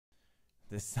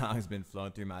This song's been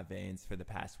flowing through my veins for the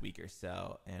past week or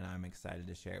so, and I'm excited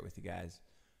to share it with you guys.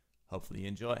 Hopefully you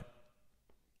enjoy.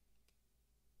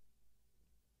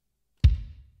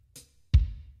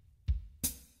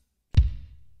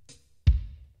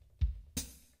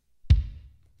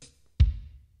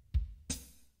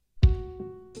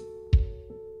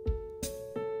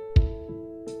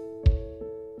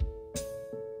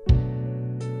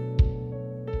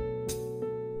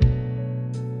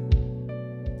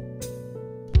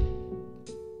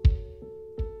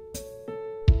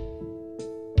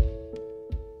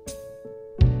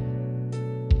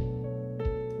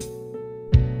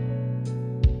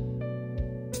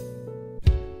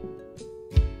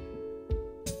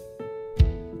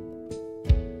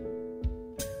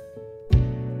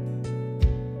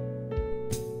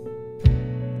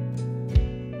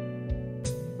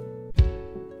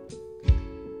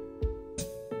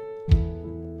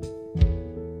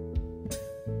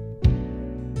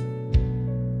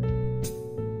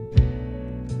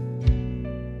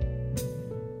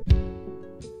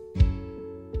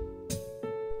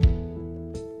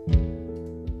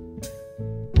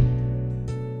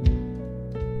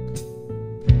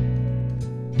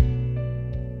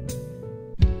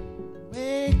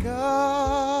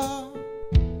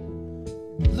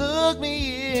 Look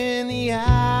me in the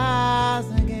eyes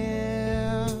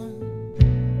again.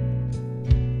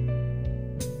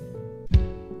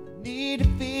 Need to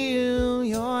feel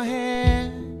your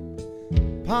hand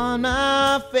upon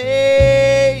my face.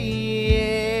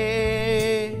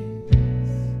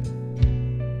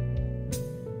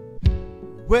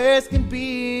 Words can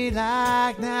be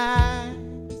like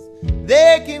knives,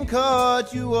 they can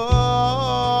cut you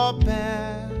open.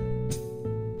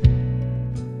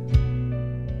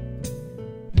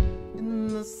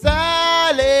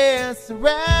 Silence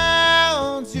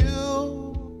surrounds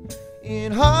you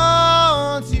and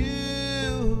haunts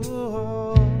you.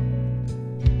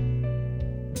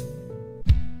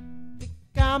 Think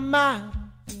I might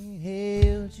have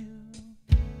inhaled you.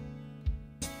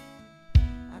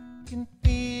 I can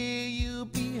feel you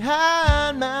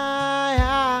behind my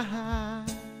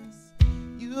eyes.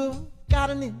 You've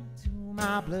gotten into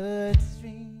my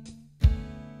bloodstream.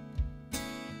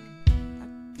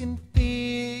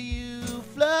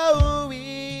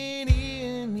 Flowing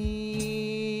in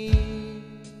me.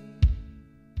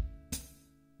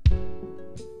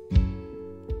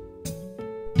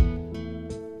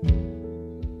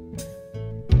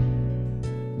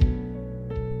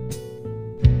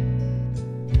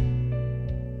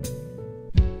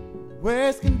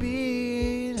 Words can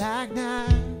be like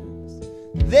knives,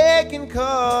 they can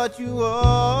cut you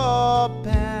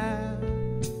open.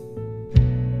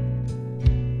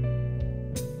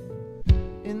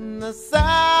 The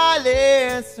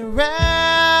silence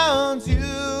surrounds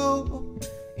you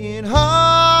and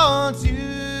haunts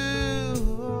you.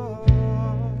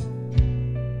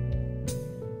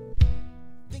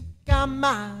 Think I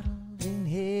might have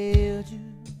inhaled you.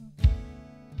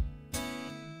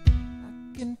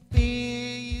 I can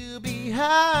feel you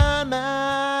behind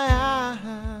my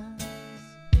eyes.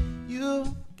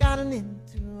 You've gotten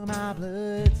into my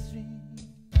bloodstream.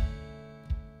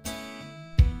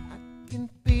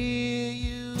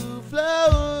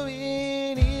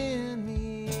 Flowing in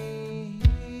me.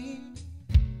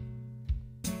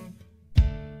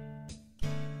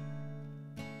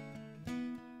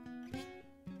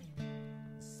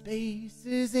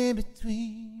 Spaces in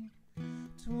between,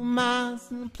 2 miles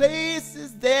from the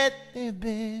places that they've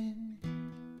been.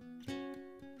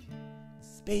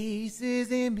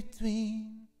 Spaces in between.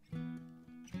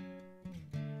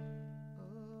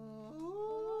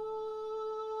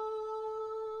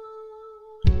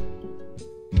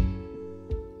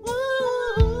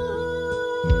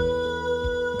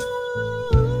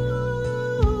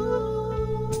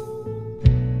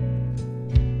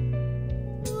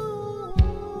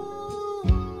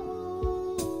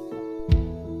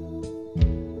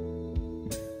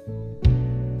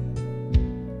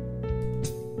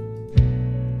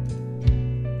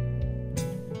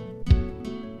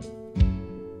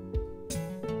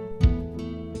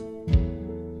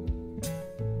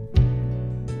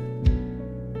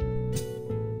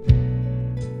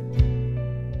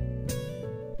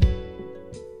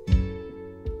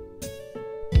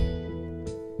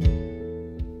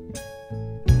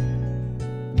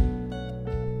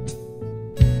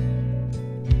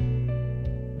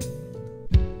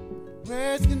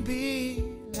 Words can be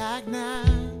like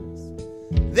knives,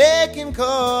 they can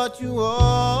cut you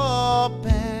open.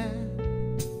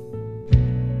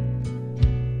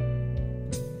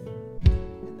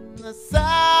 And the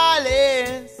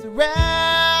silence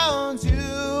surrounds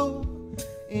you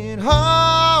in heart.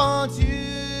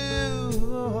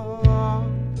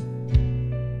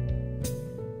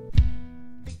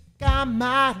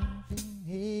 might have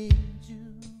inhaled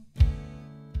you.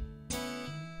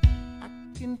 I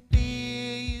can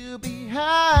feel you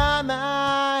behind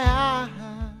my eyes.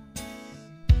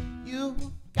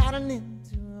 You've gotten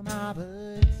into my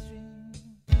bloodstream.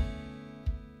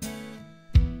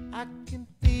 I can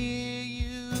feel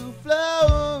you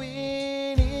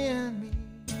flowing in me.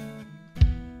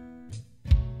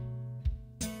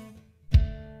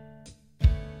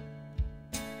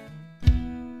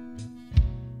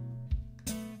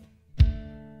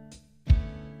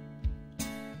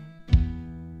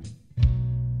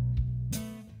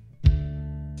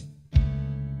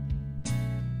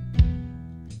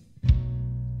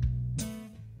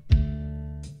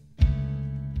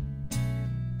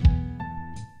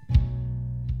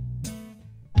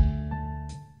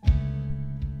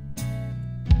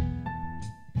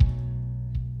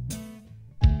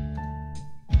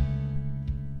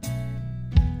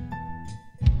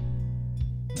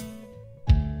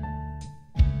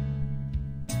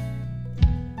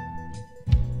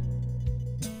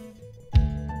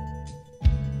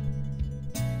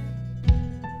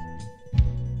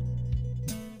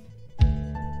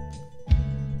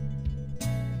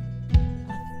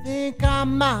 I think I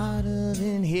might have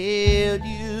inhaled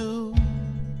you.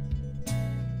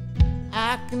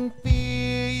 I can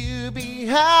feel you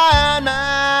behind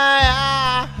my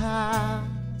eyes.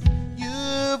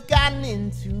 You've gotten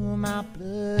into my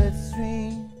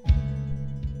bloodstream.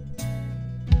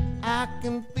 I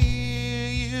can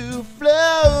feel you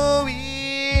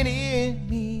flowing in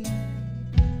me.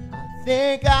 I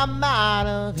think I might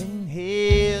have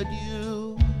inhaled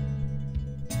you.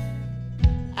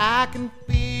 I can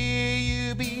feel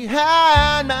you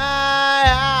behind my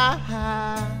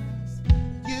eyes.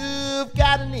 You've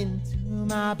gotten into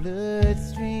my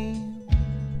bloodstream.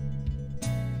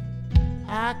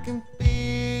 I can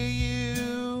feel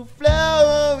you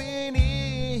flowing in me.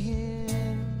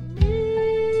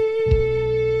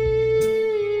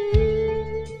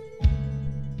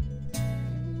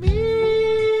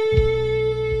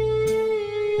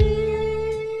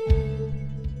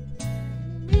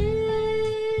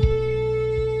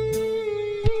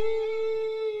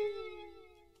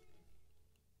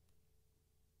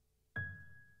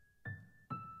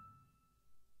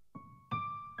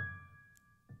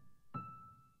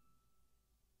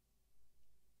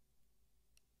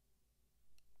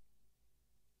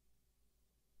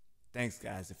 Thanks,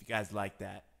 guys. If you guys like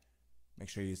that, make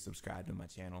sure you subscribe to my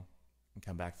channel and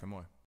come back for more.